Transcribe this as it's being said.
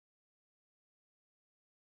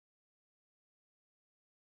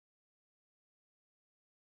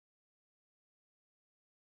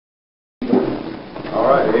All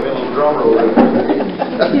right, amen. Little drum roll.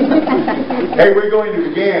 Hey, we're going to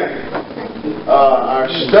begin our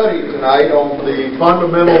study tonight on the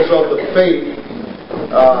fundamentals of the faith.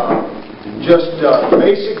 Just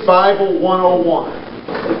Basic Bible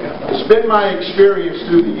 101. It's been my experience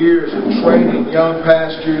through the years of training young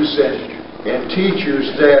pastors and teachers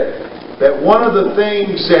that one of the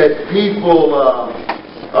things that people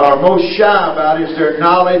are most shy about is their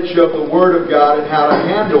knowledge of the Word of God and how to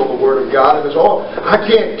handle the Word of God. And it's, I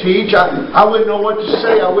can't teach. I wouldn't know what to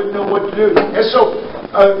say. I wouldn't know what to do. And so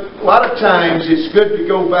a lot of times it's good to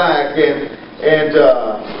go back and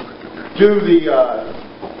do the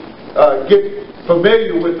get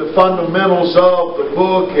familiar with the fundamentals of the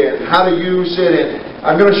book and how to use it. And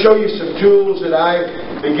I'm going to show you some tools that I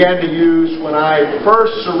began to use when I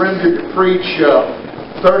first surrendered to preach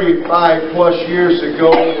 35 plus years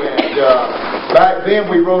ago, and back then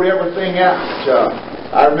we wrote everything out.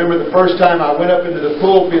 I remember the first time I went up into the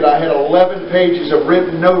pulpit, I had 11 pages of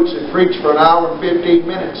written notes and preached for an hour and 15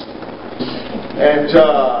 minutes. And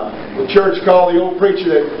the church called the old preacher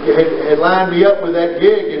that had lined me up with that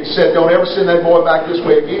gig and said, "Don't ever send that boy back this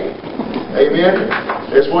way again." Amen.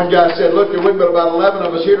 There's one guy said, "Look, there wouldn't be about 11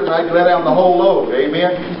 of us here tonight to let down the whole load."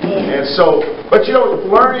 Amen. And so, but you know,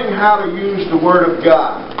 learning how to use the Word of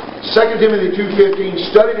God. 2 Timothy 2:15,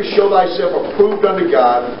 "Study to show thyself approved unto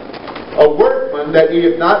God, a workman that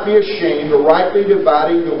needeth not be ashamed, rightly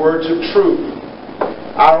dividing the words of truth."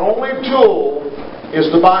 Our only tool is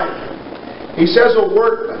the Bible. He says a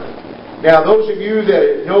workman. Now, those of you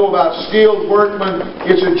that know about skilled workmen,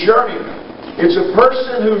 it's a journeyman. It's a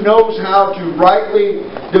person who knows how to rightly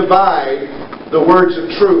divide the words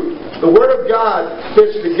of truth. The Word of God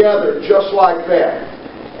fits together just like that.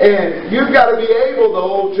 And you've got to be able,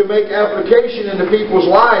 though, to make application into people's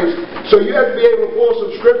lives. So you have to be able to pull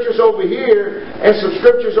some scriptures over here and some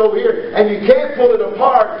scriptures over here. And you can't pull it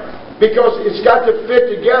apart because it's got to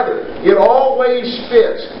fit together. It always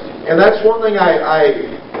fits. And that's one thing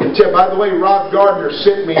I tell. By the way, Rob Gardner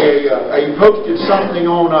sent me he posted something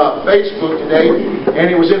on Facebook today,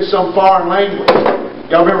 and it was in some foreign language.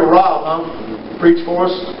 Y'all remember Rob, huh? Preached for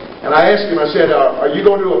us. And I asked him, I said, "Are you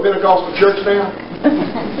going to a Pentecostal church now?"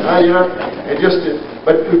 You know,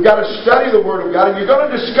 but we've got to study the Word of God, and you're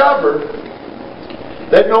going to discover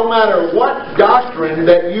that no matter what doctrine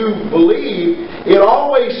that you believe, it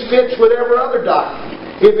always fits with every other doctrine.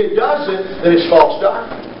 If it doesn't, then it's false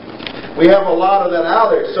doctrine. We have a lot of that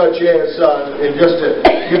out there, such as, and just to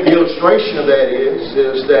give the illustration of that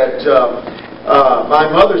is that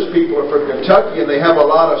my mother's people are from Kentucky, and they have a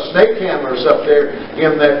lot of snake handlers up there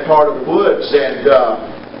in that part of the woods, and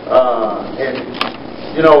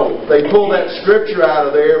you know, they pull that scripture out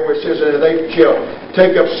of there where it says that they shall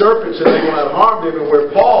take up serpents and they will not harm them, and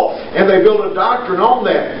where Paul, and they build a doctrine on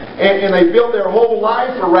that, and they build their whole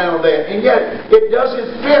life around that, and yet it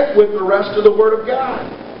doesn't fit with the rest of the Word of God.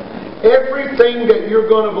 Everything that you're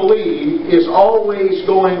going to believe is always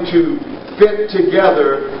going to fit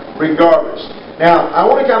together regardless. Now, I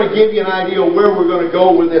want to kind of give you an idea of where we're going to go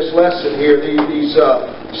with this lesson here, these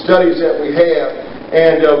studies that we have.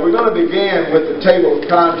 And we're going to begin with the table of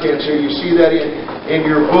contents here. You see that in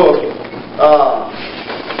your book.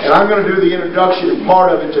 And I'm going to do the introduction part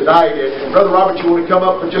of it tonight. And Brother Robert, you want to come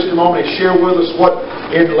up for just a moment and share with us what,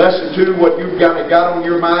 in Lesson 2, what you've got on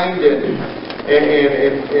your mind. And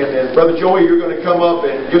Brother Joey, you're going to come up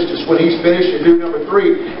and just as when he's finished and do number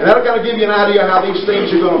 3. And that'll kind of give you an idea how these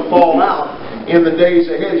things are going to fall out in the days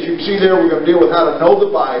ahead. As you can see there, we're going to deal with how to know the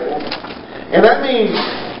Bible. And that means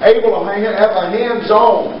able to have a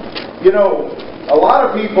hands-on. You know, a lot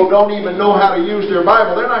of people don't even know how to use their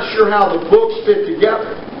Bible. They're not sure how the books fit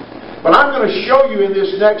together. But I'm going to show you in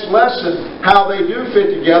this next lesson how they do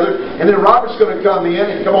fit together. And then Robert's going to come in,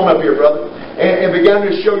 and come on up here, brother, and begin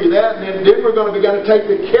to show you that. And then we're going to begin to take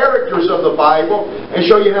the characters of the Bible and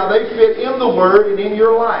show you how they fit in the Word and in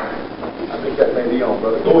your life. I think that may be on,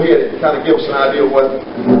 brother. Go ahead and kind of give us an idea of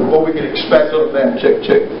what we can expect of that. Check.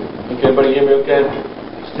 Okay, everybody hear me okay?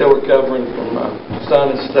 Still recovering from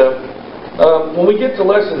sun and stuff. When we get to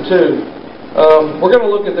lesson 2, we're going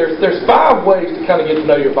to look at, there's 5 ways to kind of get to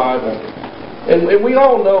know your Bible. And we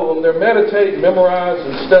all know them. They're meditate, memorize,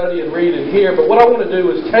 and study, and read, and hear. But what I want to do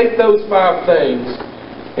is take those 5 things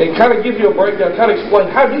and kind of give you a breakdown, kind of explain,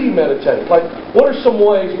 how do you meditate? Like, what are some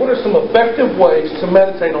effective ways to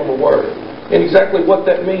meditate on the Word? And exactly what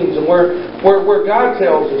that means, and where God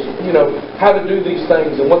tells us, you know, how to do these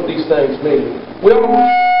things and what these things mean. We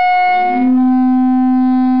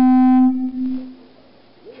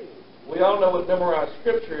all know what memorized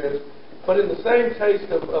Scripture is, but in the same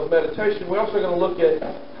taste of meditation, we're also going to look at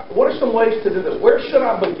what are some ways to do this? Where should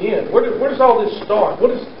I begin? Where does all this start?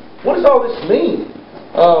 What does all this mean?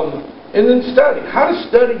 And then study. How to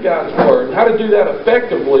study God's Word. How to do that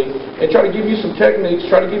effectively. And try to give you some techniques.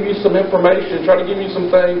 Try to give you some information. Try to give you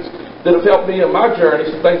some things that have helped me in my journey.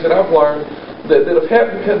 Some things that I've learned that have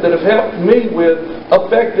helped me with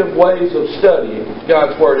effective ways of studying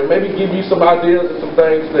God's Word. And maybe give you some ideas and some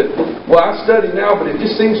things that, well, I study now, but it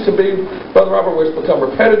just seems to be, Brother Robert, where it's become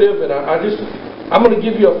repetitive. And I'm going to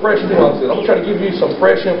give you a fresh concept. I'm going to try to give you some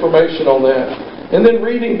fresh information on that. And then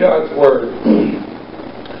reading God's Word.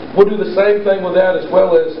 We'll do the same thing with that as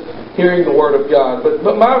well as hearing the Word of God. But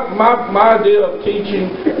my idea of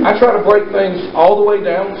teaching, I try to break things all the way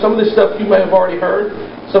down. Some of this stuff you may have already heard.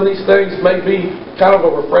 Some of these things may be kind of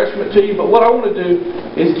a refreshment to you. But what I want to do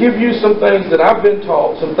is give you some things that I've been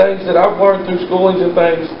taught, some things that I've learned through schoolings and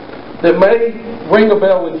things that may ring a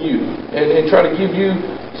bell with you. And try to give you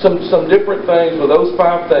some different things with those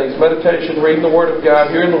 5 things. Meditation, reading the Word of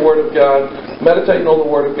God, hearing the Word of God, meditating on the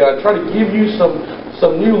Word of God. Try to give you some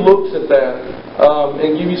new looks at that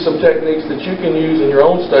and give you some techniques that you can use in your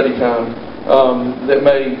own study time that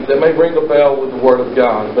may ring a bell with the Word of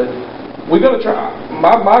God. But we're going to try.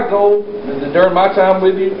 My goal during my time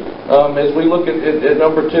with you as we look at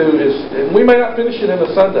number 2 is, and we may not finish it in a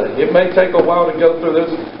Sunday. It may take a while to go through this.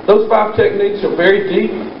 Those 5 techniques are very deep.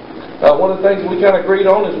 One of the things we kind of agreed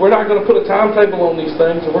on is we're not going to put a timetable on these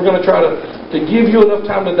things, and we're going to try to give you enough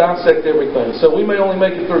time to dissect everything. So we may only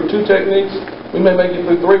make it through 2 techniques. We may make it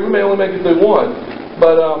through 3. We may only make it through 1.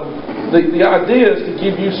 But the idea is to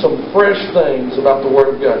give you some fresh things about the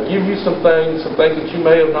Word of God. Give you some things that you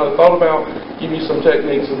may have not thought about. Give you some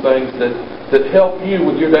techniques and things that help you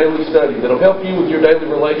with your daily study. That will help you with your daily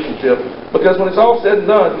relationship. Because when it's all said and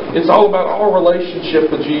done, it's all about our relationship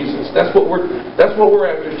with Jesus. That's what we're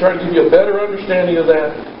after. Trying to give you a better understanding of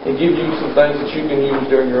that and give you some things that you can use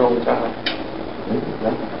during your own time.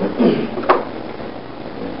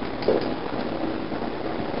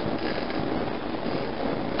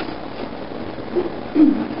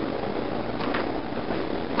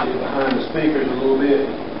 Get behind the speakers a little bit.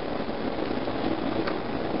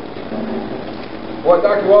 What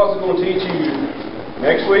Dr. Wallace is going to teach you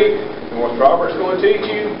next week, and what Robert's going to teach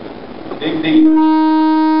you, dig deep.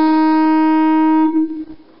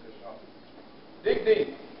 Dig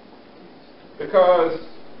deep. Because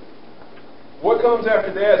what comes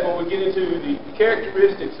after that is when we get into the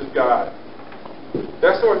characteristics of God.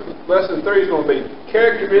 That's what lesson 3 is going to be.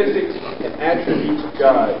 Characteristics and attributes of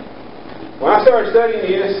God. When I started studying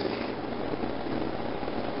this,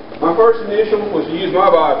 my first initial was to use my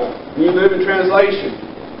Bible, New Living Translation.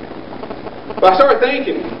 But I started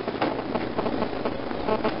thinking,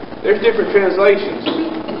 there's different translations.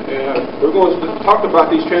 And we're going to talk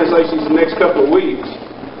about these translations in the next couple of weeks.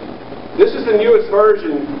 This is the newest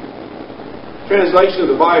version, translation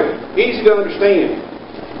of the Bible. Easy to understand.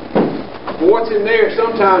 But what's in there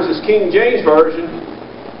sometimes is King James Version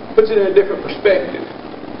puts it in a different perspective.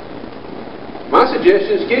 My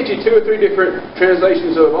suggestion is get you 2 or 3 different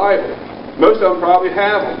translations of the Bible. Most of them probably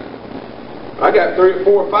have them. I got 3 or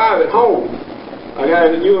 4 or 5 at home. I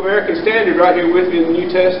got a New American Standard right here with me in the New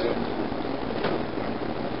Testament.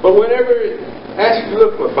 But whenever it asks you to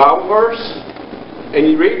look for a Bible verse, and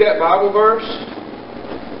you read that Bible verse,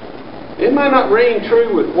 it might not ring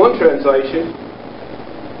true with one translation,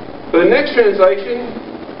 but the next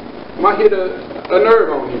translation might hit a nerve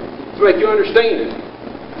on you to make you understand it.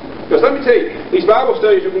 Because let me tell you, these Bible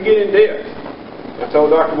studies are going to get in depth. I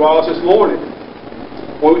told Dr. Wallace this morning,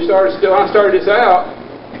 when I started this out,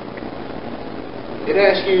 it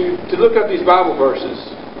asks you to look up these Bible verses.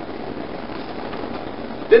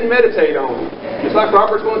 Then meditate on them. Just like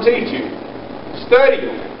Robert's going to teach you. Study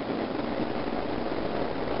them.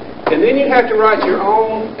 And then you have to write your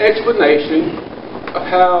own explanation of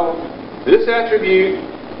how this attribute,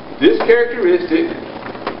 this characteristic,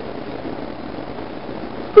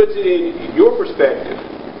 puts it in your perspective.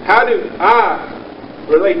 How do I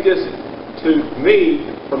relate this to me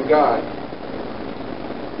from God?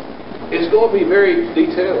 It's going to be very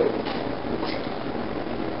detailed.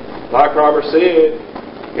 Like Robert said,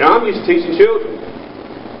 I'm used to teaching children.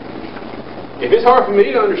 If it's hard for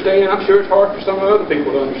me to understand, I'm sure it's hard for some other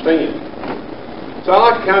people to understand. So I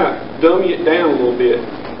like to kind of dummy it down a little bit.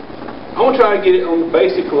 I want to try to get it on the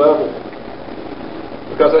basic level.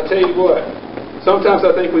 Because I tell you what, sometimes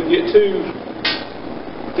I think we get too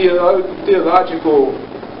theological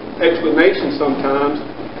explanations sometimes.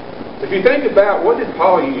 If you think about, what did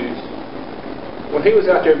Paul use when he was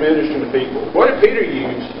out there ministering to people? What did Peter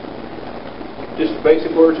use? Just the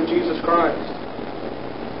basic words of Jesus Christ.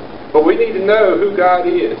 But we need to know who God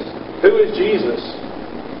is. Who is Jesus?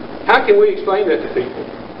 How can we explain that to people?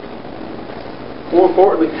 More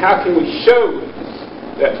importantly, how can we show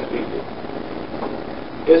that to people?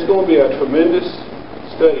 It's going to be a tremendous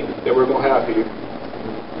study that we're going to have here.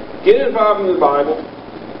 Get involved in the Bible.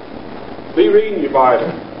 Be reading your Bible.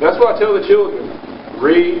 That's what I tell the children.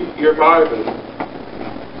 Read your Bible.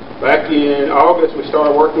 Back in August, we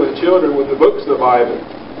started working with the children with the books of the Bible.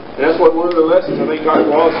 And that's what one of the lessons, I think Dr.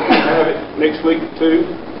 Wallace is going to have it next week too,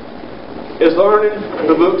 is learning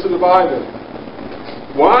the books of the Bible.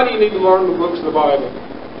 Why do you need to learn the books of the Bible?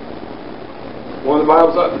 One of the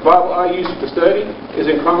Bible I use to study is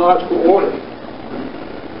in chronological order.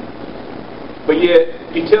 But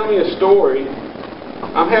yet, you tell me a story,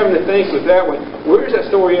 I'm having to think with that one, where is that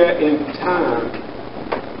story at in time?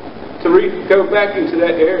 To go back into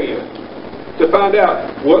that area, to find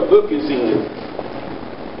out what book is in.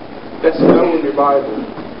 That's knowing your Bible.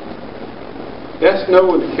 That's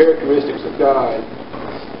knowing the characteristics of God.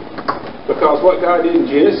 Because what God did in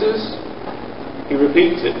Genesis, He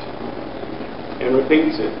repeats it. And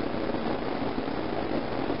repeats it.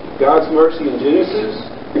 God's mercy in Genesis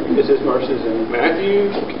is His mercies in Matthew,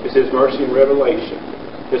 is His mercy in Revelation,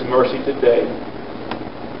 His mercy today.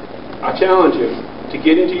 I challenge you to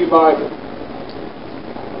get into your Bible.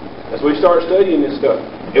 As we start studying this stuff,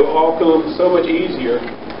 it will all come so much easier,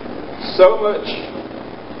 so much,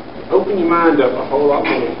 open your mind up a whole lot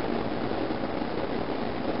more.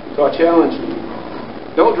 So I challenge you,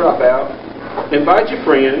 don't drop out. Invite your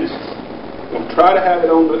friends. We'll try to have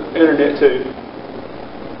it on the internet too.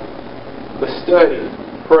 But study,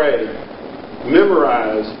 pray,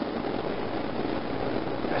 memorize.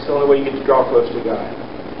 That's the only way you get to draw close to God.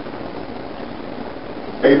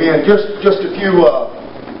 Amen. Just a few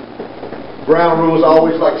ground rules. I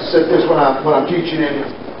always like to set this when I'm teaching in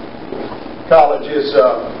college. Is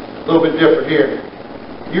a little bit different here.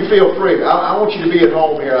 You feel free. I want you to be at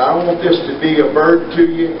home here. I don't want this to be a burden to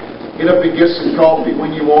you. Get up and get some coffee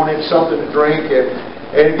when you want it, something to drink.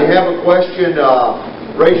 And if you have a question,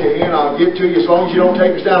 raise your hand. I'll get to you as long as you don't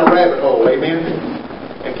take us down a rabbit hole. Amen.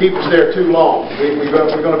 And keep us there too long. We're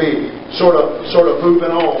going to be sort of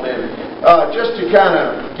moving on. And just to kind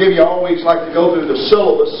of give you, I always like to go through the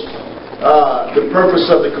syllabus, the purpose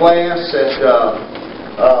of the class, and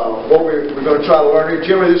what we're going to try to learn here.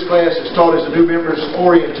 Generally, this class is taught as a new members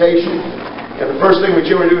orientation. And the first thing we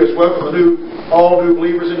generally do is welcome all new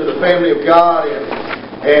believers into the family of God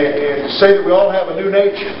and say that we all have a new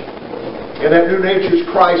nature. And that new nature is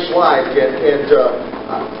Christ-like. And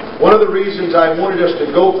one of the reasons I wanted us to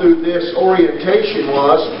go through this orientation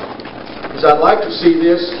is I'd like to see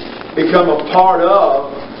this become a part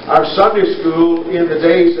of our Sunday school in the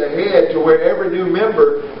days ahead, to where every new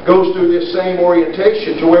member goes through this same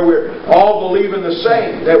orientation, to where we're all believing the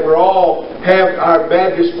same, that we're all have our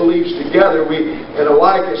Baptist beliefs together, and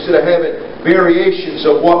alike, instead of having variations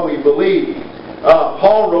of what we believe.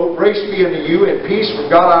 Paul wrote, "Grace be unto you and peace from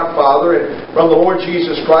God our Father and from the Lord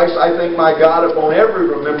Jesus Christ. I thank my God upon every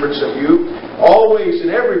remembrance of you, always in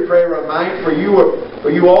every prayer of mine, for you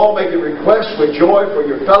all making requests with joy for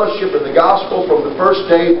your fellowship in the gospel from the first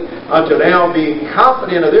day until now, being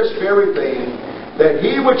confident of this very thing, that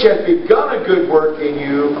He which hath begun a good work in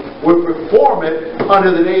you will perform it unto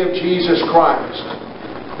the day of Jesus Christ."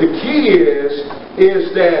 The key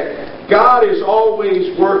is that God is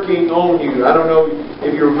always working on you. I don't know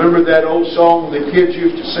if you remember that old song the kids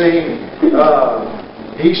used to sing,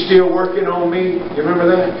 "He's still working on me." You remember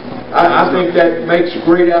that? I think that makes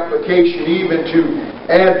great application even to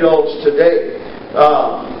adults today.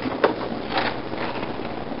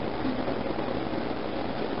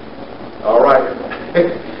 All right.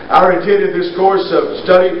 Our intent in this course of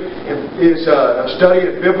study is a study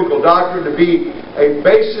of biblical doctrine to be a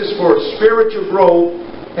basis for spiritual growth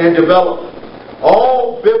and development.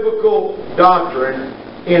 All biblical doctrine,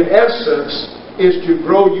 in essence, is to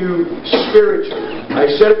grow you spiritually. I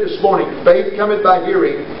said it this morning, faith cometh by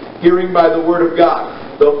hearing, hearing by the Word of God.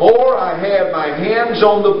 The more I have my hands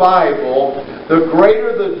on the Bible, the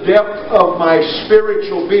greater the depth of my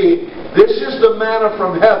spiritual being. This is the manna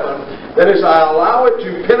from heaven, that as I allow it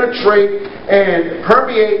to penetrate and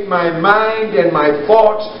permeate my mind and my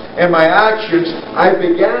thoughts and my actions, I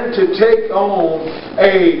began to take on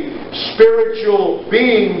a spiritual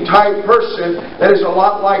being type person that is a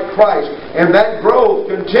lot like Christ. And that growth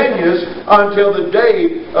continues until the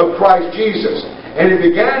day of Christ Jesus. And it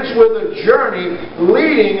begins with a journey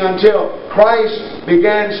leading until Christ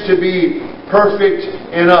begins to be perfect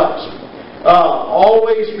in us.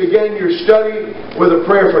 Always begin your study with a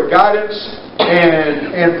prayer for guidance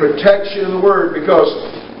and protection in the Word, because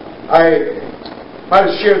might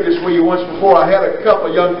have shared this with you once before. I had a couple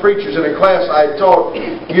of young preachers in a class I had taught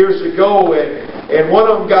years ago, and one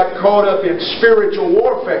of them got caught up in spiritual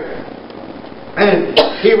warfare. And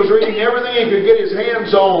he was reading everything he could get his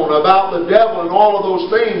hands on about the devil and all of those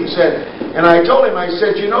things. And I told him, I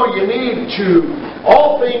said, you know, you need to,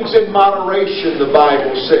 all things in moderation, the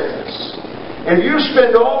Bible says. And if you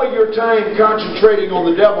spend all of your time concentrating on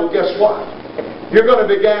the devil, guess what? You're going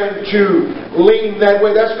to begin to lean that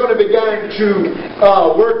way. That's going to begin to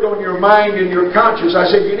work on your mind and your conscience. I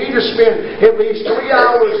said, you need to spend at least 3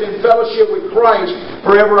 hours in fellowship with Christ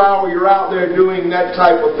for every hour you're out there doing that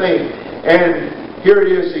type of thing. And here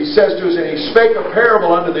it is, he says to us, and he spake a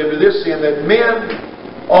parable unto them to this end, that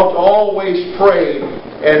men ought to always pray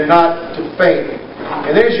and not to faint.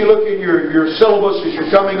 And then as you look in your syllabus, as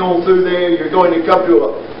you're coming on through there, you're going to come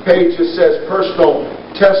to a page that says personal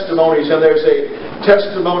testimonies, and there's a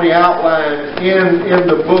testimony outline in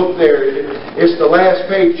the book there. It's the last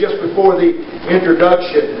page just before the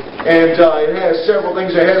introduction, and it has several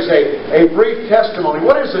things. It has a brief testimony.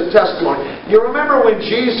 What is a testimony? You remember when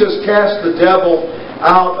Jesus cast the devil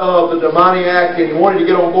out of the demoniac and he wanted to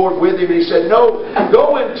get on board with him, and he said, no,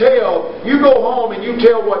 go and tell, you go home and you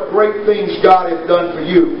tell what great things God hath done for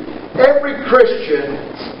you. Every Christian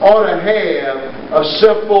ought to have a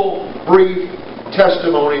simple, brief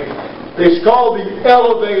testimony. It's called the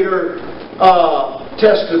elevator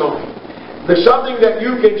testimony. There's something that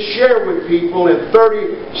you can share with people in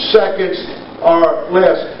 30 seconds or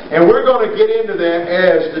less. And we're going to get into that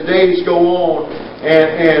as the days go on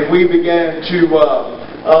and we begin to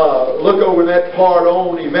look over that part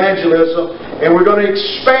on evangelism. And we're going to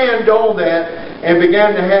expand on that and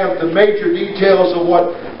begin to have the major details of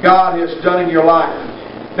what God has done in your life.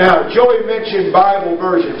 Now, Joey mentioned Bible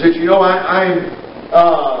versions. As you know,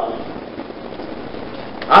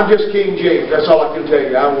 I'm just King James. That's all I can tell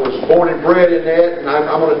you. I was born and bred in that, and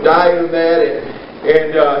I'm going to die in that.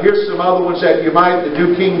 And here's some other ones that you might, the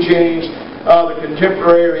New King James, the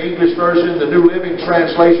Contemporary English Version, the New Living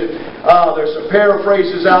Translation. There's some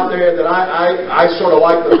paraphrases out there that I sort of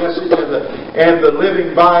like the Message and the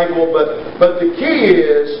Living Bible. But the key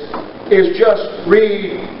is just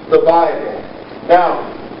read the Bible. Now,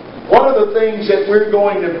 one of the things that we're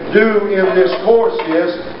going to do in this course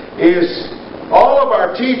is all of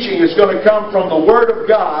our teaching is going to come from the Word of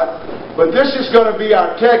God, but this is going to be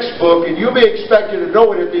our textbook, and you'll be expected to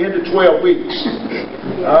know it at the end of 12 weeks.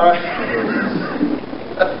 All right?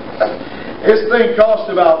 This thing cost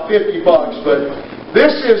about $50, but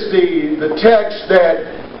this is the text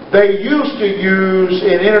that they used to use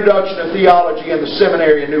in Introduction to Theology in the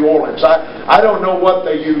seminary in New Orleans. I don't know what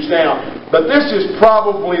they use now, but this is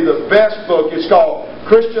probably the best book. It's called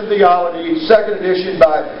Christian Theology, 2nd edition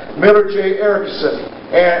by Miller J. Erickson.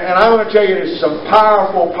 And I'm going to tell you, it's some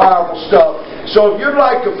powerful, powerful stuff. So if you'd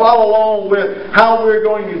like to follow along with how we're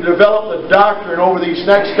going to develop the doctrine over these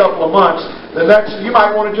next couple of months, you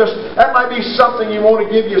might want to that might be something you want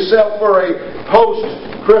to give yourself for a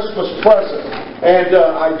post-Christmas present. And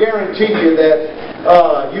I guarantee you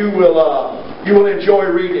that you will enjoy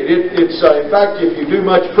reading it. It's in fact, if you do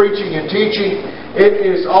much preaching and teaching, it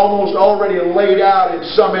is almost already laid out in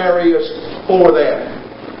some areas for that.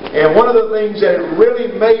 And one of the things that it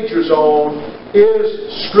really majors on is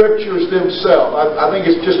Scriptures themselves. I think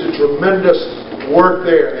it's just a tremendous work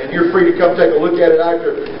there. And you're free to come take a look at it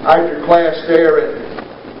after class there.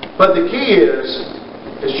 But the key is,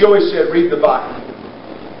 as Joey said, read the Bible.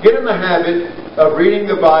 Get in the habit of reading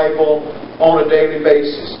the Bible on a daily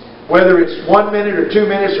basis. Whether it's 1 minute or 2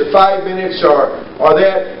 minutes or 5 minutes or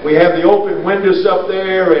that, we have the open windows up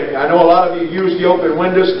there, and I know a lot of you use the open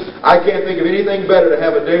windows. I can't think of anything better to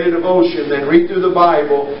have a daily devotion than read through the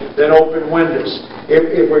Bible than open windows.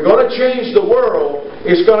 If we're going to change the world,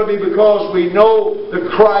 it's going to be because we know the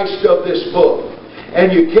Christ of this book.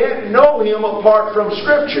 And you can't know Him apart from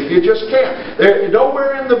Scripture. You just can't.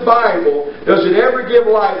 Nowhere in the Bible does it ever give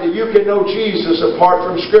light that you can know Jesus apart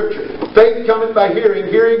from Scripture. Faith cometh by hearing,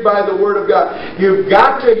 hearing by the Word of God. You've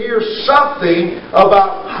got to hear something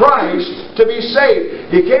about Christ to be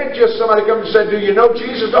saved. You can't just somebody come and say, do you know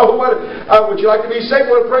Jesus? Oh, what? Would you like to be saved?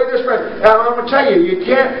 Well, pray this prayer. I'm going to tell you, you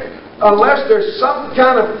can't, unless there's some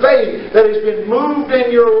kind of faith that has been moved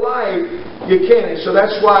in your life, you can't. And so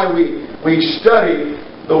that's why we study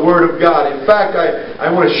the Word of God. In fact,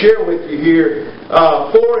 I want to share with you here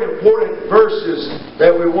 4 important verses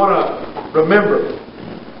that we want to remember.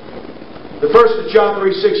 The first is John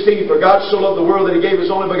 3:16. For God so loved the world that He gave His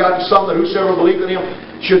only begotten Son, that whosoever believed in Him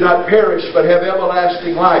should not perish, but have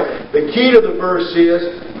everlasting life. The key to the verse is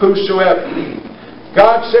whosoever.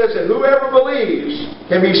 God says that whoever believes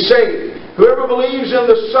can be saved. Whoever believes in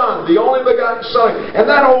the Son, the only begotten Son. And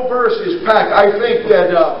that whole verse is packed. I think that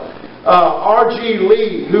R.G.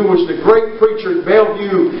 Lee, who was the great preacher at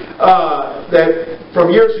Bellevue that from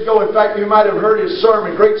years ago, in fact, you might have heard his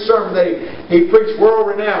sermon, great sermon that he preached,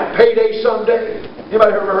 world-renowned, Payday Someday.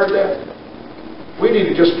 Anybody ever heard that? We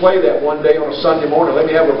need to just play that one day on a Sunday morning. Let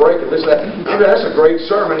me have a break and listen to that. That's a great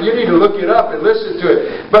sermon. You need to look it up and listen to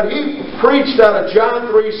it. But he preached out of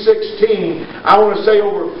John 3:16, I want to say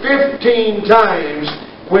over 15 times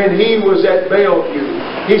when he was at Bellevue.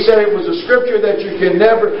 He said it was a scripture that you can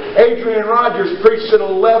never... Adrian Rogers preached it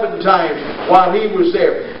 11 times while he was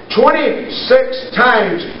there. 26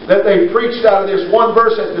 times that they preached out of this one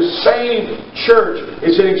verse at the same church.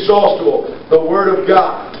 It's inexhaustible. The Word of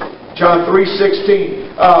God. John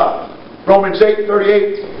 3:16, Romans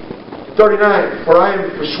 8:38, 39. For I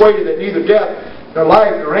am persuaded that neither death, nor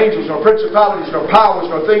life, nor angels, nor principalities, nor powers,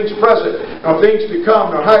 nor things present, nor things to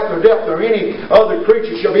come, nor height, nor depth, nor any other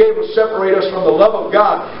creature shall be able to separate us from the love of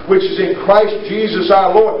God, which is in Christ Jesus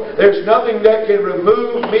our Lord. There's nothing that can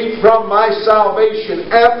remove me from my salvation.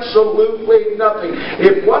 Absolutely nothing.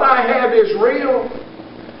 If what I have is real,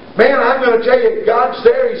 man, I'm going to tell you, God's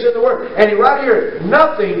there. He's in the Word. And right here,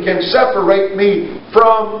 nothing can separate me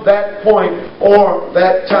from that point or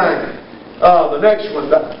that time. The next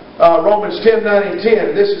one, Romans 10:9 and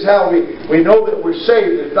 10. This is how we know that we're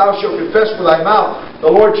saved. If thou shalt confess with thy mouth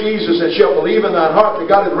the Lord Jesus, and shalt believe in thine heart that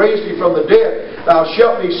God hath raised thee from the dead, thou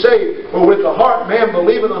shalt be saved. For with the heart man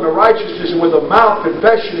believeth unto righteousness, and with the mouth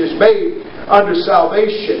confession is made unto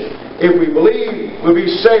salvation. If we believe, we'll be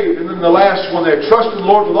saved. And then the last one there, trust in the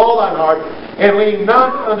Lord with all thine heart, and lean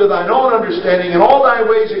not unto thine own understanding. In all thy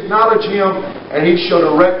ways acknowledge Him, and He shall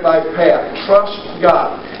direct thy path. Trust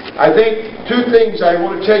God. I think two things I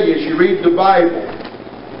want to tell you as you read the Bible.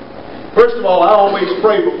 First of all, I always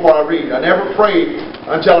pray before I read. I never pray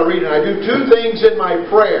until I read. And I do two things in my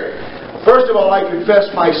prayer. First of all, I confess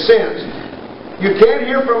my sins. You can't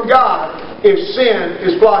hear from God if sin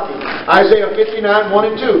is blocking. Isaiah 59:1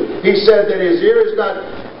 and 2. He said that His ear is not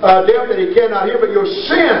deaf, that He cannot hear, but your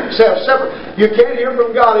sins have separate. You can't hear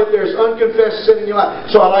from God if there's unconfessed sin in your life.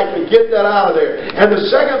 So I like to get that out of there. And the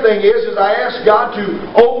second thing is I ask God to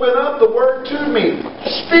open up the Word to me.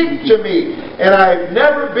 Speak to me. And I've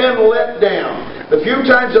never been let down. The few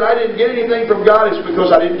times that I didn't get anything from God is because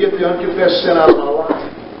I didn't get the unconfessed sin out of my life.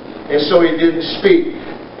 And so He didn't speak.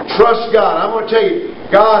 Trust God. I'm going to tell you,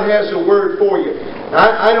 God has a word for you.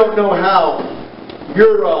 I don't know how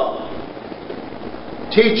your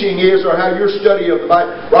teaching is or how your study of the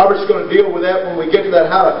Bible. Robert's going to deal with that when we get to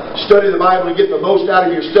that, how to study the Bible and get the most out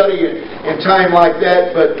of your study and time like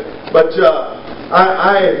that. But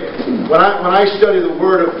when I study the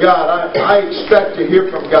Word of God, I expect to hear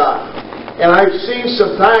from God. And I've seen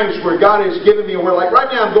some times where God has given me a word. Like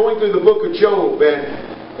right now I'm going through the book of Job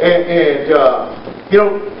and you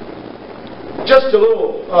know, just a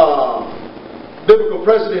little biblical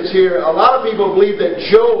precedence here. A lot of people believe that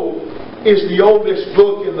Job is the oldest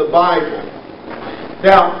book in the Bible.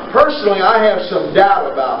 Now, personally, I have some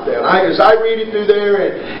doubt about that. As I read it through there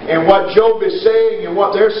and what Job is saying and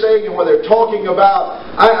what they're saying and what they're talking about,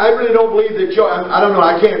 I really don't believe that Job... I don't know,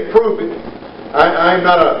 I can't prove it. I'm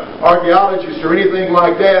not an archaeologist or anything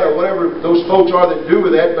like that or whatever those folks are that do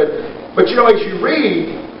with that. But you know, as you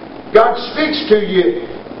read, God speaks to you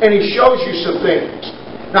and He shows you some things.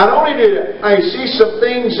 Not only did I see some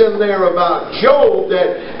things in there about Job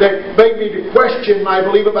that made me to question my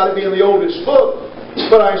belief about it being the oldest book,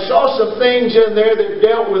 but I saw some things in there that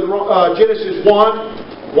dealt with Genesis 1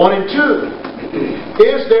 and 2.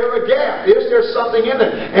 Is there a gap? Is there something in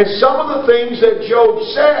there? And some of the things that Job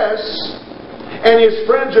says and his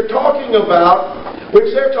friends are talking about,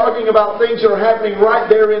 which they're talking about things that are happening right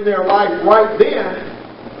there in their life right then,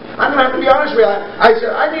 I'm going to have to be honest with you. I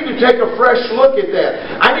said, I need to take a fresh look at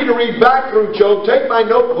that. I need to read back through Job, take my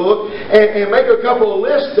notebook, and make a couple of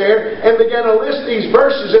lists there, and begin to list these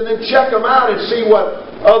verses, and then check them out and see what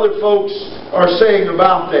other folks are saying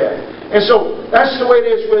about that. And so, that's the way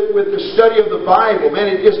it is with the study of the Bible.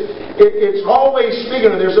 Man, it's always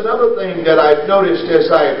speaking. There's another thing that I've noticed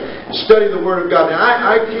as I study the Word of God. Now,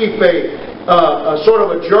 I keep a sort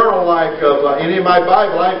of a journal like and in my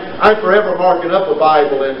Bible I'm forever marking up a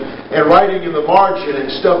Bible and writing in the margin and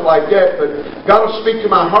stuff like that, but God will speak to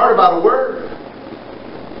my heart about a word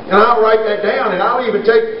and I'll write that down, and I'll even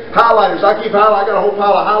take highlighters. I got a whole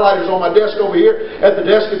pile of highlighters on my desk over here at the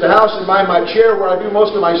desk at the house and by my chair where I do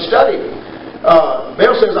most of my study.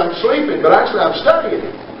 Mel says I'm sleeping, but actually I'm studying.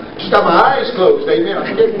 Just got my eyes closed. Amen.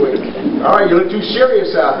 I'm kidding with you. All right, you look too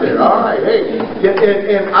serious out there. All right, hey.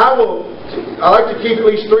 And I like to keep at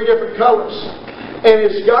least 3 different colors. And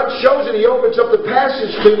as God shows it, He opens up the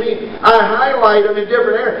passage to me. I highlight them in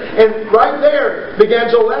different areas. And right there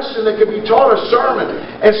begins a lesson that could be taught, a sermon.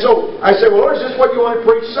 And so I say, well, Lord, is this what you want to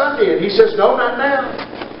preach Sunday? And He says, no, not now.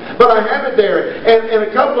 But I have it there. And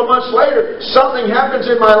a couple of months later, something happens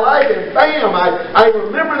in my life, and bam, I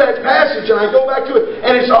remember that passage, and I go back to it,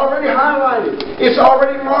 and it's already highlighted. It's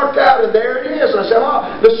already marked out, and there it is. And I said,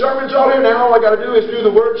 oh, the sermon's all here. Now all I got to do is do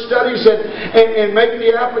the word studies and make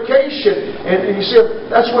the application. And you see,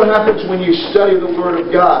 that's what happens when you study the Word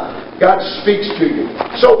of God. God speaks to you.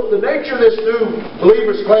 So the nature of this new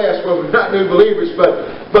believers class, well, we're not new believers, but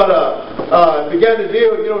began to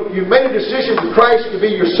deal, you made a decision for Christ to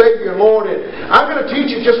be your Savior and Lord, and I'm going to teach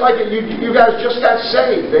it just like you guys just got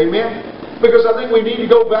saved. Amen? Because I think we need to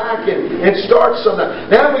go back and start something.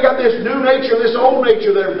 Now we got this new nature, this old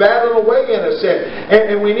nature that are battling away in us,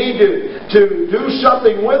 and we need to do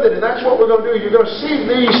something with it, and that's what we're going to do. You're going to see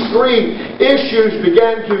these three issues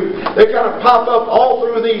they kind of pop up all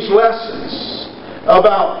through these lessons.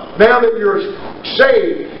 About now that you're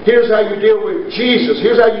saved, here's how you deal with Jesus.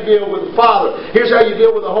 Here's how you deal with the Father. Here's how you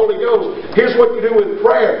deal with the Holy Ghost. Here's what you do with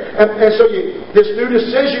prayer. And so this new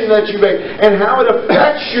decision that you make, and how it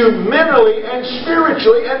affects you mentally and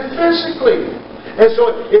spiritually and physically. And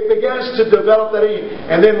so it begins to develop that in you.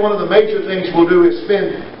 And then one of the major things we'll do is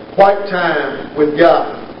spend quiet time with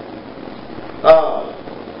God.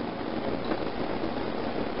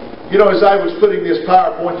 As I was putting this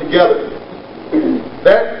PowerPoint together,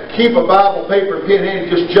 that keep a Bible, paper, and pen handy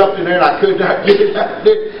just jumped in there, and I could not get it out.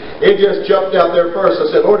 It just jumped out there first. I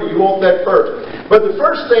said, Lord, do you want that first? But the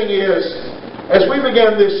first thing is, as we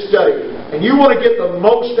began this study, and you want to get the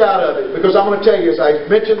most out of it, because I'm going to tell you, as I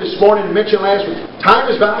mentioned this morning and mentioned last week, time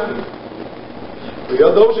is valuable.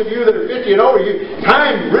 Those of you that are 50 and older,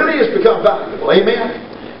 time really has become valuable. Amen?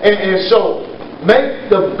 And so, make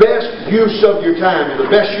the best use of your time. And the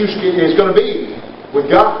best use is going to be with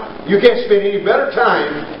God. You can't spend any better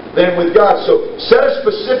time than with God. So set a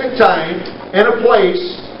specific time and a place,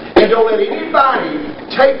 and don't let anybody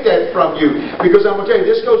take that from you. Because I'm going to tell you,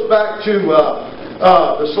 this goes back to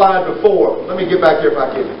the slide before. Let me get back there if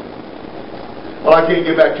I can. Well, I can't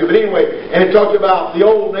get back to it. But anyway, and it talked about the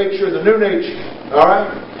old nature and the new nature. All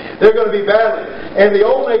right? They're going to be battling. And the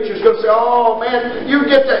old nature is going to say, oh, man, you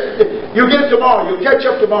get it tomorrow. You'll catch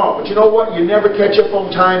up tomorrow. But you know what? You never catch up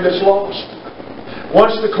on time that's lost.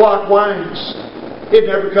 Once the clock winds, it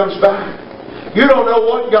never comes back. You don't know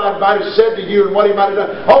what God might have said to you and what He might have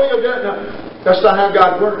done. Oh, you'll do it. No, that's not how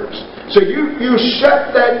God works. So you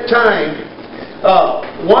set that time.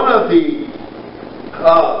 One of the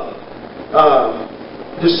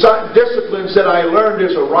disciplines that I learned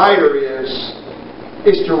as a writer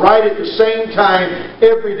is to write at the same time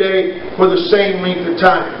every day for the same length of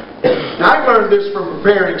time. Now, I learned this from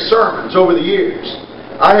preparing sermons over the years.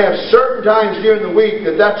 I have certain times during the week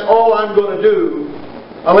that's all I'm going to do.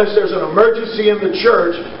 Unless there's an emergency in the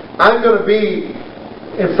church, I'm going to be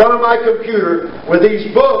in front of my computer with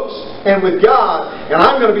these books and with God, and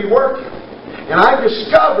I'm going to be working. And I've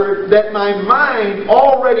discovered that my mind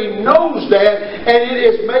already knows that, and it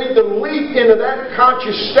has made the leap into that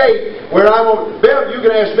conscious state where I'm on. Beth, you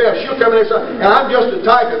can ask Beth. She'll come in and I'm just a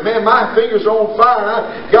typing. Man, my fingers are on fire.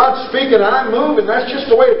 And God's speaking, and I'm moving. That's just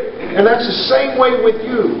the way. And that's the same way with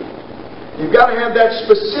you. You've got to have that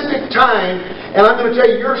specific time, and I'm going to tell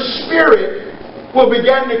you, your spirit will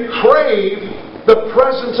begin to crave the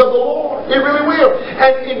presence of the Lord. It really will.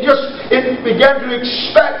 And it began to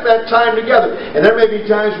expect that time together. And there may be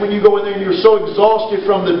times when you go in there and you're so exhausted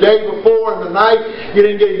from the day before and the night,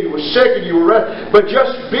 you were sick and you were rested. But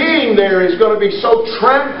just being there is going to be so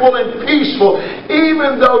tranquil and peaceful,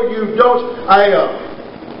 even though you don't. I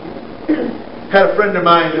had a friend of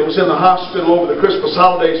mine that was in the hospital over the Christmas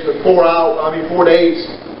holidays for 4 days.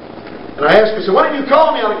 And I asked her, I said, why didn't you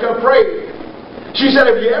call me? I'll come pray. She said,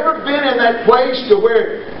 have you ever been in that place to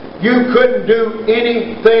where you couldn't do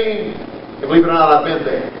anything? And believe it or not, I've been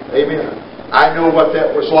there. Amen. I know what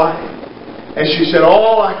that was like. And she said,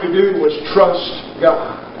 all I could do was trust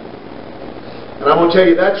God. And I'm going to tell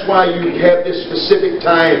you, that's why you have this specific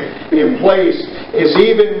time in place, is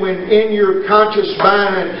even when in your conscious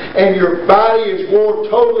mind and your body is wore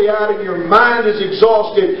totally out and your mind is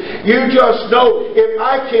exhausted, you just know, if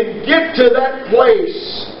I can get to that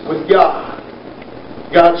place with God,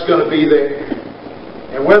 God's going to be there.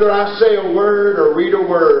 And whether I say a word or read a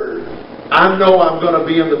word, I know I'm going to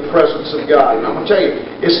be in the presence of God. And I'm going to tell you,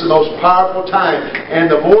 it's the most powerful time.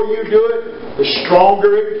 And the more you do it, the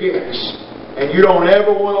stronger it gets. And you don't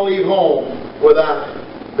ever want to leave home without it.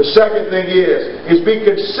 The second thing is be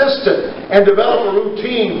consistent and develop a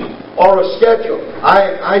routine or a schedule.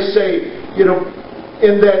 I say,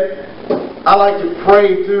 in that I like to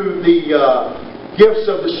pray through the gifts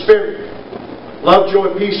of the Spirit. Love, joy,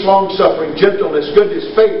 peace, long-suffering, gentleness, goodness,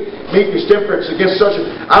 faith, meekness, temperance. Against such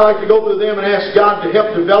I like to go through them and ask God to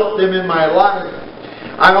help develop them in my life.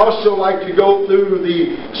 I also like to go through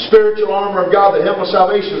the spiritual armor of God, the helmet of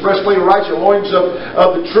salvation, the breastplate of righteousness, loins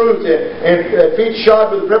of the truth, and feet shod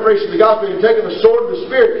with the preparation of the gospel, and taking the sword of the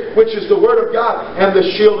Spirit, which is the Word of God, and the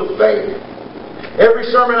shield of faith. Every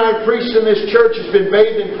sermon I've preached in this church has been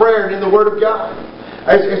bathed in prayer and in the Word of God.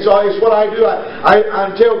 It's what I do.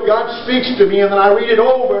 Until God speaks to me, and then I read it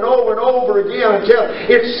over and over and over again until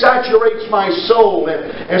it saturates my soul.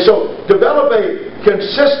 And so develop a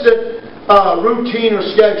consistent routine or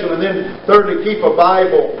schedule. And then thirdly, keep a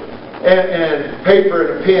Bible and paper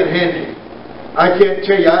and a pen handy. I can't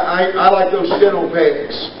tell you, I like those steno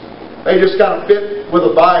pads. They just kind of fit with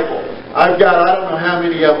a Bible. I've got, I don't know how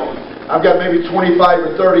many of them. I've got maybe 25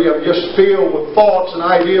 or 30 of them just filled with thoughts and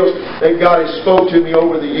ideas that God has spoke to me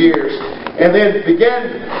over the years. And then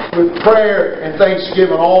begin with prayer and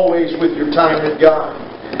thanksgiving always with your time with God.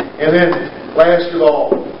 And then, last of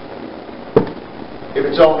all, if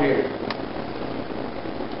it's on here,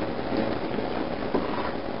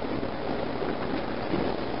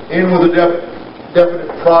 in with a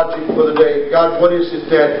definite project for the day. God, what is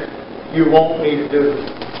it that you want me to do?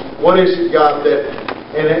 What is it, God, that...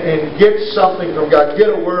 And get something from God.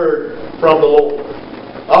 Get a word from the Lord.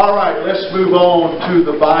 All right, let's move on to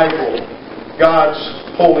the Bible. God's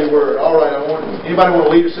holy word. All right, anybody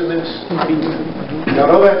want to lead us in this?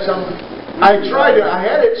 Y'all know that something? I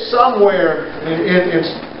had it somewhere, and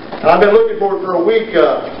I've been looking for it for a week,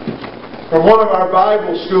 from one of our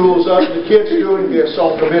Bible schools, the kids doing this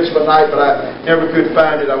on commencement night, but I never could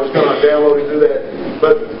find it. I was going to download and do that.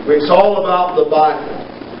 But it's all about the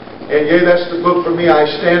Bible. And yeah, that's the book for me. I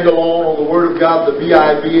stand alone on the Word of God, the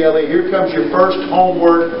Bible. Here comes your first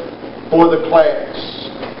homework for the class.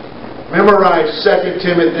 Memorize 2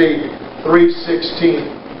 Timothy 3:16.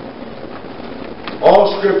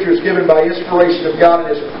 All Scripture is given by inspiration of God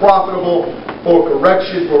and is profitable for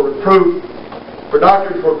correction, for reproof, for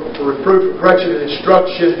doctrine, for reproof, for correction, and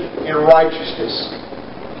instruction in righteousness.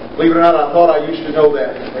 Believe it or not, I thought I used to know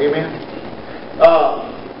that. Amen.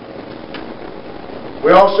 We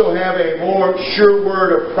also have a more sure word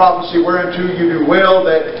of prophecy, whereunto you do well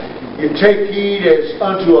that you take heed as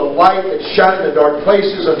unto a light that shineth in the dark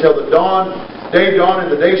places until the day dawn and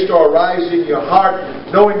the day star arise in your heart,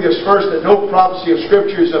 knowing this first, that no prophecy of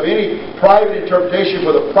Scripture is of any private interpretation,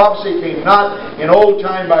 for the prophecy came not in old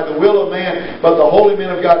time by the will of man, but the holy men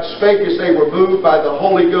of God spake as they were moved by the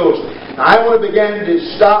Holy Ghost. Now, I want to begin to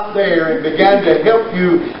stop there and begin to help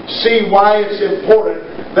you see why it's important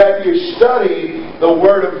that you study the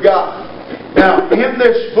Word of God. Now, in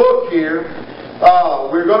this book here,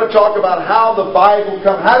 we're going to talk about how the Bible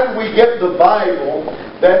comes. How did we get the Bible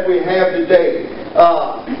that we have today?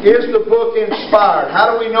 Is the book inspired?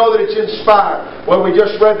 How do we know that it's inspired? Well, we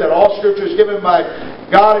just read that all Scripture is given by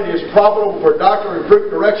God and is profitable for doctrine,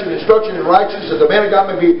 reproof, correction, instruction in righteousness, that the man of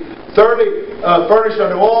God may be thoroughly furnished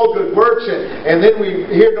unto all good works. And then we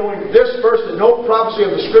hear, knowing this first, that no prophecy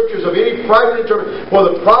of the Scriptures of any private interpretation, for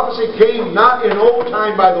the prophecy came not in old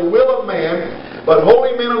time by the will of man, but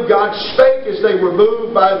holy men of God spake as they were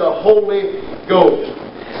moved by the Holy Ghost.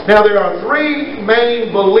 Now, there are three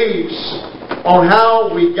main beliefs on how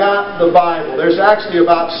we got the Bible. There's actually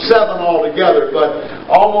about 7 altogether, but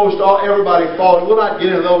almost everybody followed. We'll not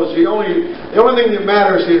get into those. The only thing that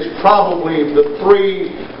matters is probably the 3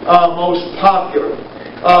 most popular.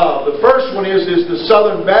 The first one is the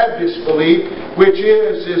Southern Baptist belief, which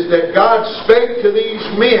is that God spake to these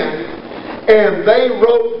men and they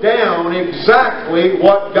wrote down exactly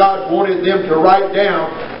what God wanted them to write down.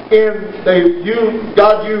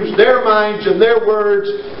 God used their minds and their words,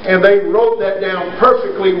 and they wrote that down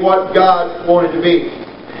perfectly what God wanted to be.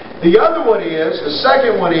 The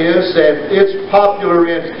second one is that it's popular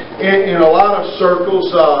in a lot of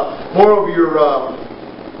circles, more of your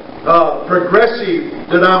progressive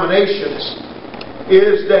denominations,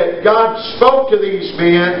 is that God spoke to these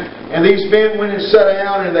men, and these men went and sat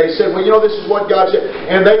down and they said, well, this is what God said.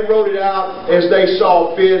 And they wrote it out as they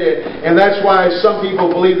saw fit. And that's why some people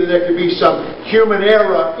believe that there could be some human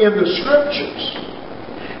error in the Scriptures.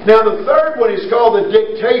 Now, the third one is called the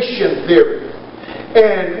dictation theory.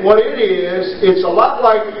 And what it is, it's a lot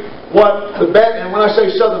like what the Baptist, and when I say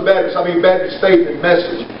Southern Baptist, I mean Baptist Faith and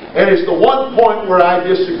Message. And it's the one point where I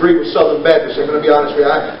disagree with Southern Baptists. I'm going to be honest with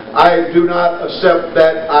you. I do not accept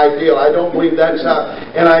that ideal. I don't believe that is how.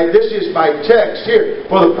 And this is my text here.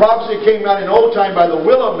 For the prophecy came not in old time by the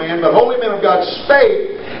will of man, but holy men of God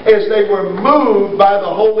spake as they were moved by the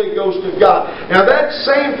Holy Ghost of God. Now that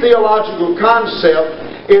same theological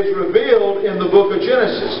concept is revealed in the book of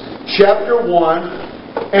Genesis, chapter 1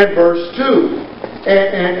 and verse 2.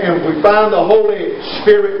 And we find the Holy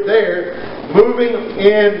Spirit there moving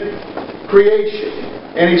in creation.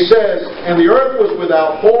 And he says, and the earth was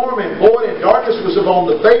without form and void, and darkness was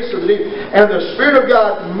upon the face of the deep, and the Spirit of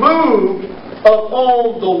God moved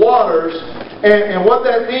upon the waters. And what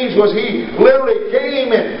that means was He literally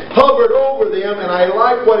came and hovered over them. And I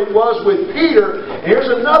like what it was with Peter. And here's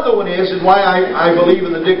another one is, and why I believe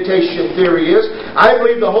in the dictation theory is, I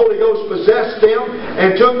believe the Holy Ghost possessed them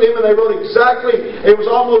and took them, and they wrote exactly, it was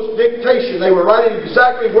almost dictation. They were writing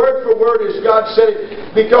exactly word for word as God said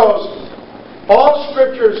it, because all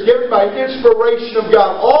Scripture is given by inspiration of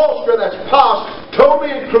God. All Scripture, that's pos,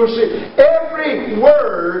 totally inclusive. Every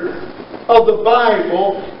word of the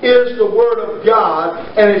Bible is the Word of God,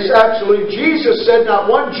 and it's absolutely, Jesus said, not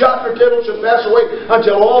one jot or tittle shall pass away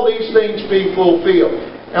until all these things be fulfilled.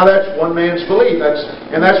 Now that's one man's belief,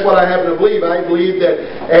 and that's what I happen to believe. I believe that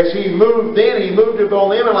as He moved in, He moved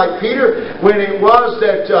upon them, and like Peter, when it was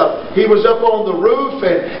that he was up on the roof,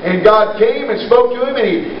 and God came and spoke to him, and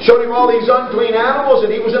He showed him all these unclean animals,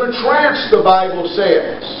 and he was in a trance, the Bible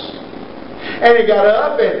says. And he got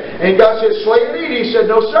up, and God said, slay and eat. He said,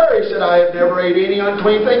 no sir. He said, I have never ate any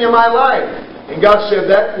unclean thing in my life. And God said,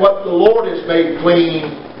 that what the Lord has made clean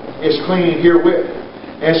is clean herewith.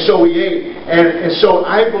 And so he ate. And so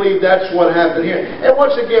I believe that's what happened here. And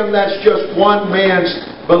once again, that's just one man's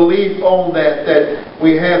belief on that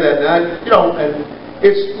we have that. And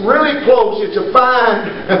it's really close. It's a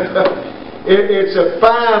fine... It's a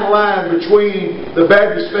fine line between the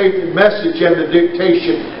Baptist faith and message and the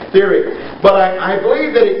dictation theory. But I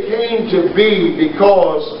believe that it came to be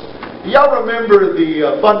because, y'all remember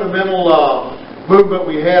the fundamental movement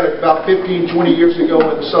we had about 15, 20 years ago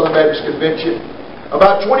in the Southern Baptist Convention?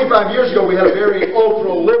 About 25 years ago, we had a very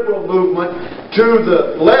ultra-liberal movement to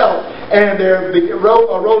the left, and there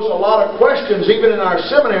arose a lot of questions, even in our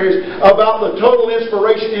seminaries, about the total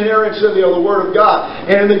inspiration and inerrancy of the Word of God.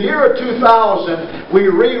 And in the year of 2000, we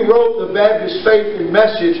rewrote the Baptist faith and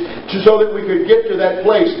message so that we could get to that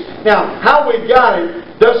place. Now, how we got it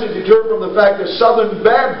doesn't deter from the fact that Southern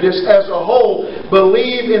Baptists as a whole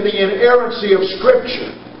believe in the inerrancy of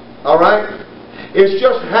Scripture. All right? It's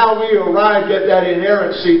just how we arrived at that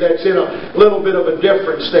inerrancy that's in a little bit of a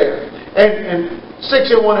difference there. And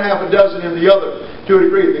 6 in one, half a dozen in the other, to a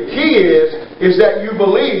degree. The key is that you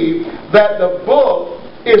believe that the book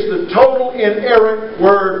is the total inerrant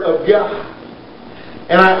Word of God.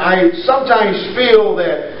 And I sometimes feel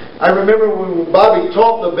that, I remember when Bobby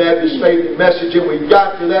taught the Baptist faith and message, and we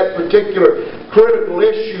got to that particular critical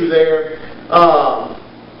issue there,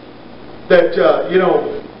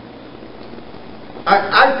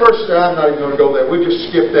 I'm not even going to go there. We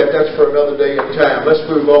just skip that. That's for another day and time. Let's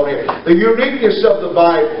move on here. The uniqueness of the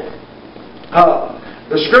Bible.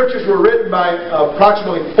 The Scriptures were written by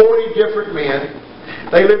approximately 40 different men.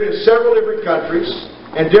 They lived in several different countries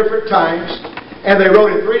and different times. And they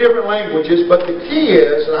wrote in 3 different languages. But the key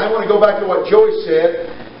is, and I want to go back to what Joey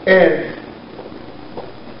said, and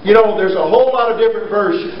there's a whole lot of different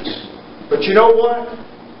versions. But you know what?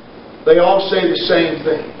 They all say the same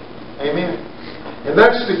thing. Amen. And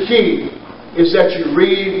that's the key, is that you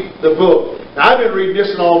read the book. Now, I've been reading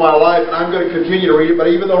this all my life, and I'm going to continue to read it, but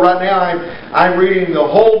even though right now I'm reading the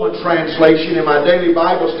Holman translation in my daily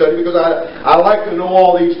Bible study, because I like to know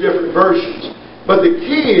all these different versions. But the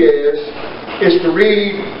key is to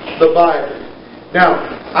read the Bible. Now,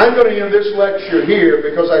 I'm going to end this lecture here,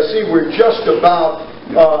 because I see we're just about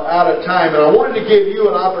out of time, and I wanted to give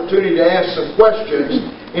you an opportunity to ask some questions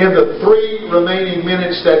in the 3 remaining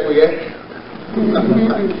minutes that we have.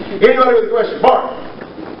 Anybody with a question? Mark?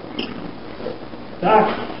 Doc,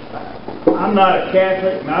 I'm not a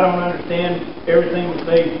Catholic and I don't understand everything that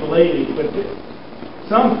they believe, but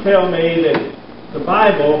some tell me that the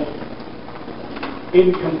Bible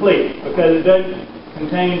isn't complete because it doesn't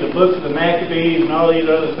contain the books of the Maccabees and all these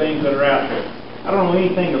other things that are out there. I don't know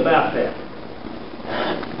anything about that.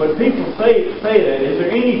 But people say that. Is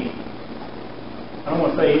there any, I don't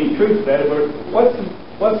want to say any truth to that, but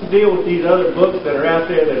what's the deal with these other books that are out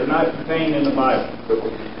there that are not contained in the Bible?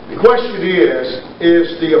 The question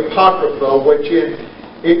is the Apocrypha, which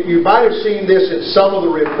you might have seen this in some of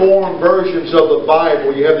the Reformed versions of the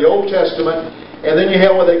Bible. You have the Old Testament, and then you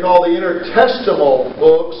have what they call the intertestamental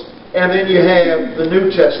books, and then you have the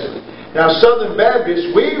New Testament. Now, Southern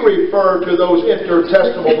Baptists, we refer to those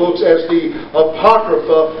intertestamental books as the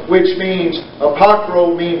Apocrypha, which means,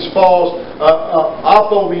 apocrypho means false,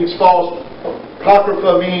 apho means false,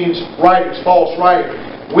 Apocrypha means writings, false writing.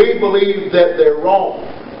 we believe that they're wrong.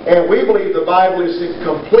 And we believe the Bible is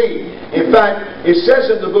incomplete. In fact, it says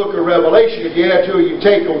in the book of Revelation, if you add to it, you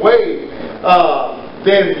take away,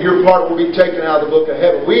 then your part will be taken out of the book of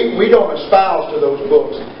heaven. We don't espouse to those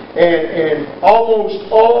books. And almost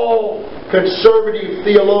all conservative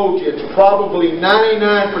theologians, probably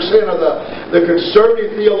 99% of the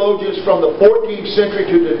conservative theologians from the 14th century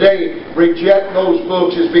to today reject those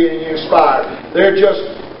books as being inspired. They're just,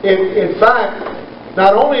 in fact,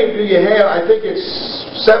 not only do you have, I think it's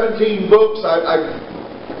 17 books, I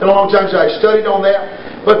don't know how many times I studied on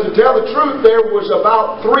that, but to tell the truth, there was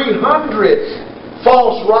about 300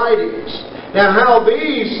 false writings. Now, how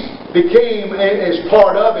these became as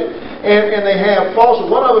part of it, and they have false,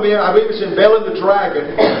 one of them, I believe it's in Bel and the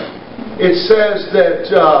Dragon, it says that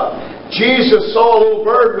Jesus saw a little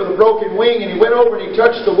bird with a broken wing, and he went over and he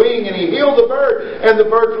touched the wing, and he healed the bird, and the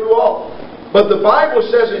bird flew off. But the Bible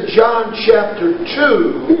says in John chapter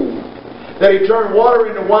 2 that he turned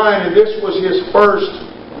water into wine, and this was his first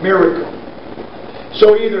miracle.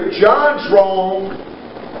 So either John's wrong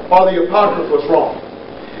or the Apocrypha's wrong.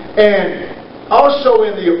 And also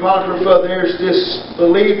in the Apocrypha there's this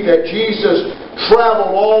belief that Jesus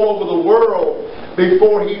traveled all over the world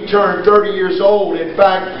before he turned 30 years old. In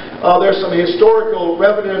fact, there's some historical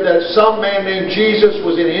evidence that some man named Jesus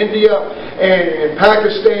was in India and in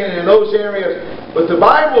Pakistan and in those areas. But the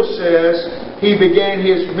Bible says he began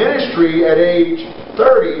his ministry at age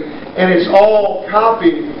 30, and it's all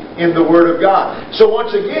copied in the Word of God. So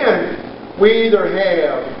once again, we either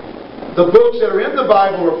have the books that are in the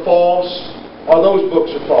Bible are false, or those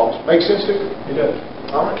books are false. Make sense to you? It does.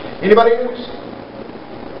 All right. Anybody else?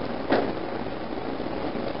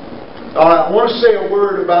 All right, I want to say a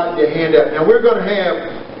word about your handout. Now we're going to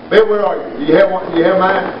have, Bill, where are you? Do you have one? Do you have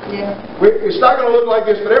mine? Yeah. It's not going to look like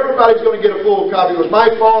this, but everybody's going to get a full copy. It was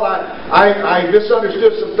my fault. I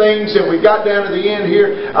misunderstood some things, and we got down to the end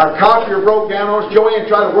here. Our copier broke down on us.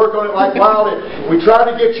 Joanne tried to work on it like wild, and we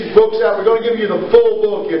tried to get you books out. We're going to give you the full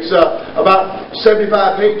book. It's about 75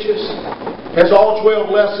 pages. Has all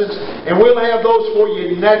 12 lessons, and we'll have those for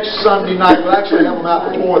you next Sunday night. We'll actually have them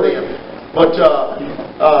out before then. But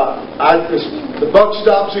the buck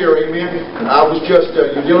stops here, amen. I was just,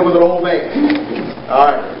 you're dealing with an old man.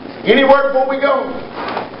 All right. Any word before we go?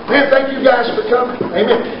 Man, thank you guys for coming.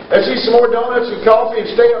 Amen. Let's eat some more donuts and coffee and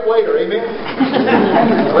stay up later. Amen.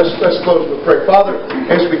 Let's close with prayer. Father,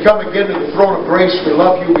 as we come again to the throne of grace, we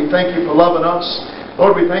love you. We thank you for loving us.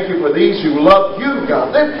 Lord, we thank you for these who love you,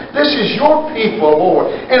 God. This is your people, Lord.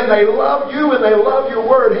 And they love you and they love your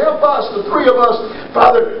word. Help us, the three of us,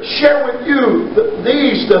 Father, share with you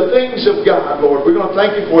the things of God, Lord. We're going to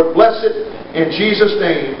thank you for it. Bless it in Jesus'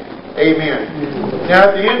 name. Amen. Now,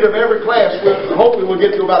 at the end of every class, hopefully we'll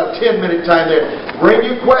get to about a 10-minute time there. Bring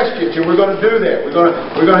your questions, and we're going to do that. We're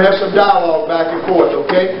going to have some dialogue back and forth,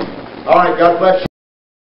 okay? All right, God bless you.